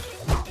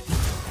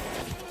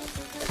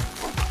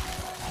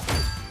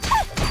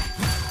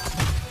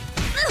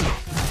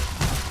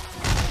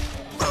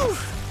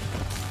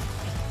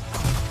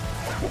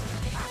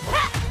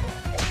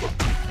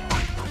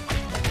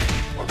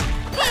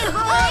 Here,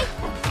 boy!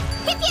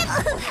 Hip, hip!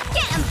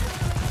 Get him!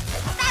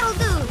 That'll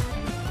do!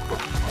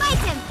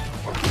 Bite him!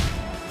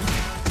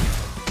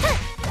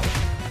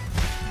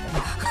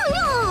 Oh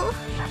no!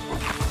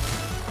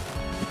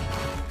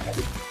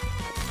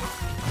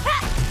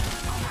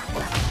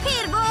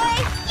 Here, boy!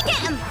 Get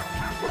him!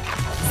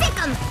 Sick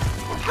him!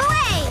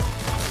 Away!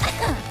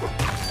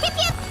 Hip,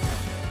 hip!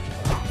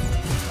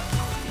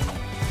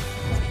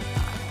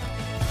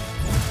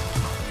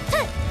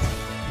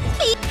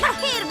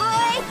 Here,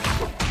 boy!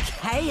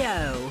 KO.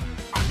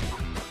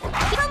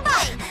 Come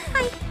by!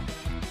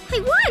 I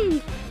won!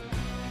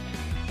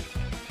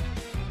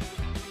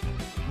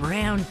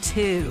 Round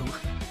 2.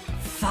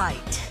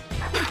 Fight.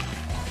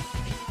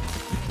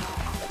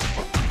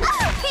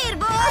 Here,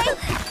 boy!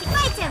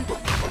 Fight him!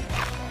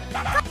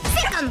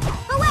 Sick him!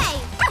 Away!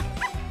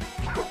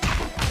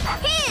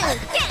 Here!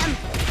 Get him!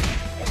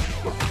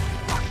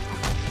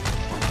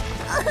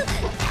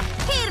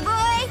 Here,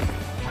 boy!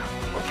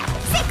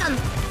 Sick him!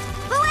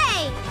 Away!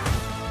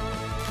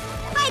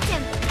 Fight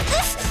him!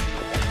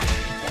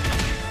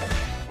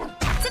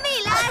 To me,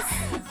 lass!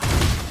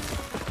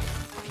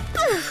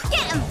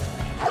 Get him!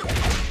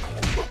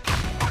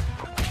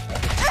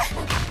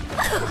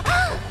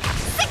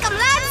 Sick him,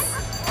 lads!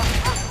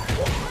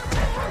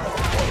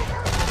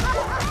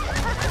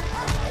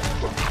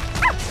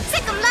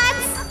 Sick him,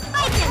 lads!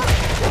 Fight him!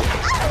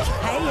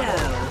 KO.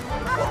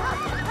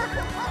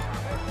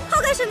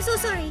 Oh gosh, I'm so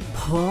sorry.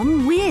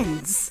 Pom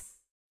wins.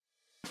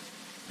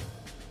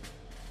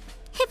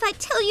 If I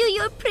tell you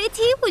you're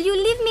pretty, will you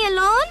leave me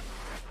alone?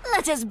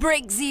 Let us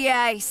break the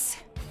ice.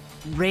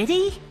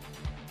 Ready?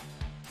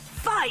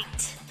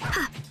 Fight!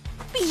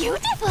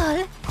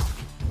 Beautiful.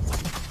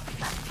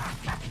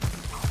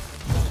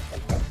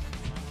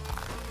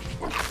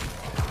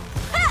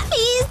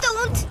 Please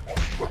don't!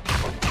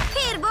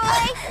 Here,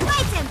 boy!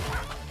 Fight him!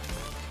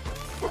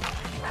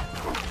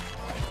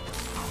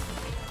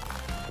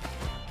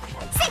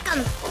 Sick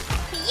him!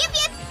 Yip,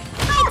 yip!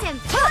 Fight him!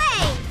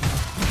 Away!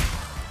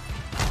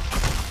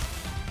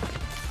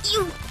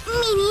 You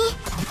meanie!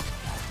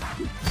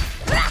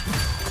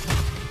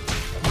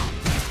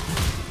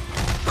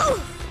 Ooh.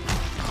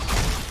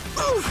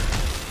 Ooh.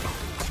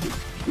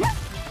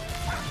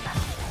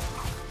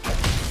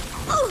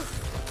 Ooh.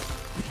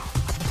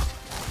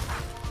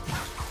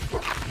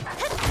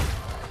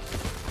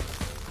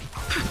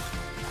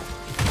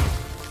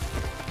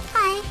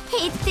 I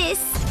hate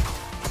this.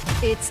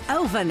 It's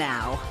over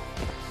now.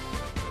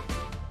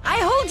 I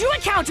hold you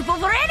accountable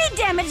for any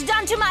damage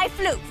done to my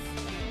floof.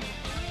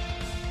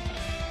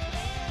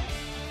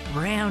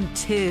 Round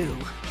 2.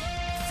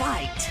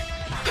 Fight.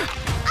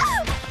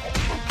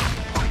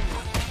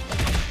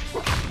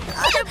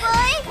 Here,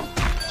 boy!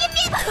 Yip,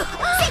 yip!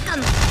 Sick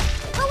him!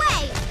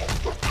 Away!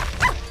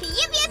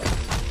 Yip, yip!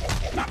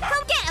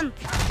 Come get him!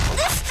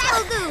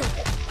 That'll do!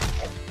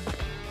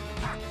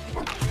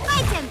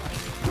 Fight him!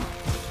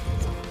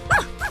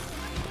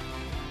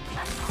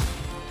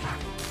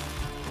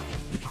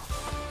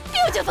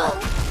 Beautiful.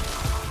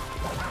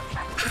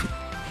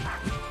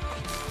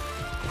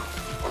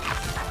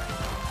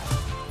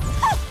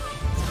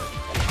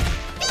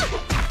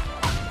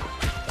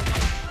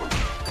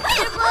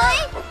 Here, boy!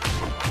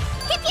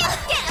 Hip, yip!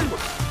 Get him!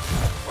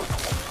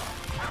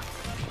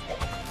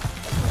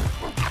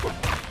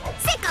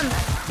 Sick him!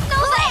 No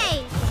way!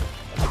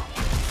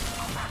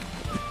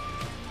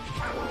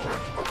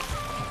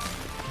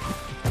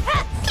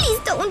 Please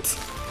don't!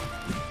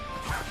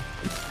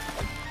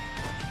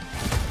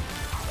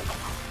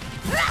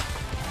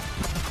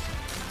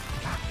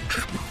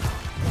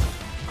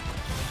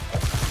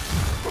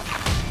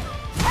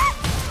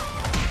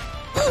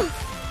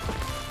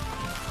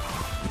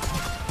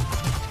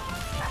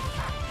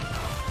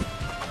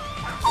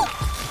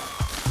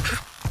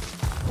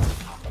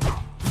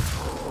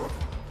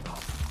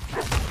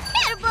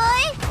 Here,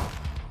 boy!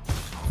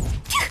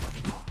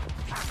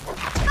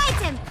 Fight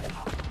him!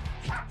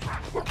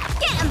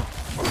 Get him!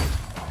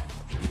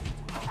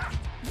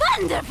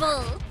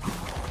 Wonderful.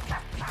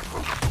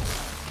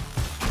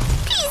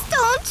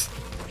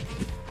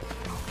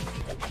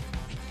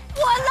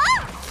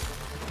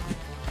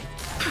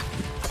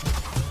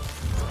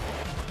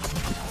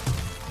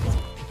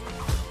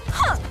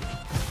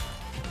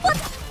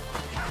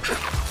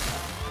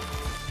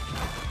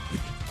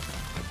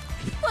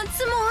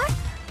 some more?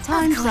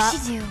 Time's Of course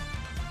up. you do.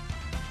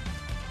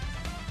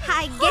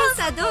 I guess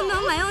I don't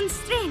know my own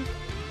strength.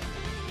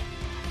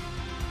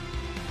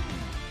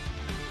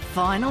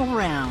 Final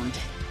round.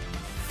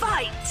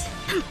 Fight!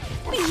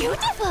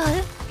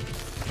 Beautiful.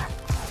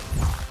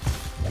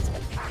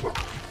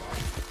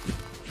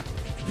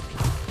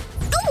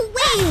 Go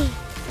away!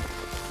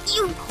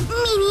 You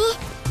meanie!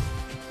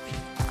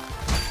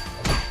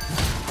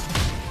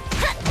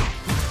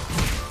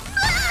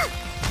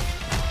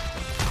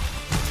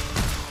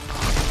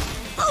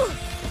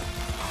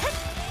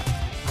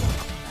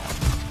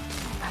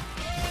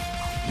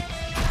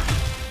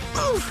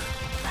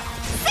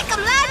 Sick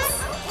 'em, lads!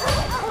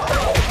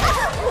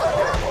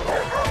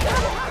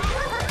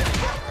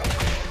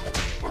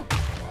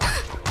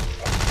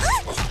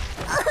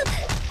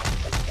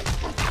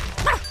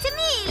 To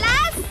me,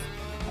 lads!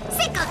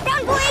 Sick 'em,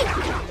 down, boy!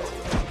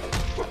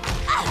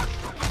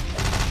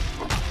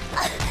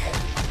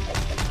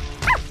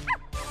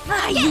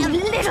 You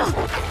little...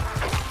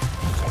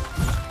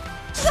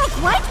 You're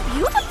quite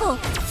beautiful.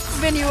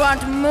 When you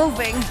aren't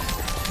moving.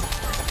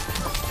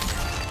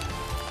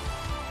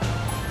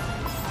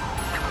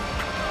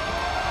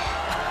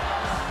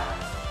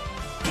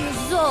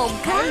 It's all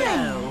gone.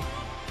 Hello.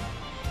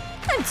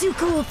 I'm too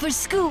cool for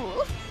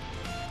school.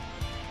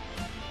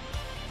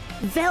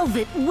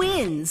 Velvet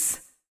wins.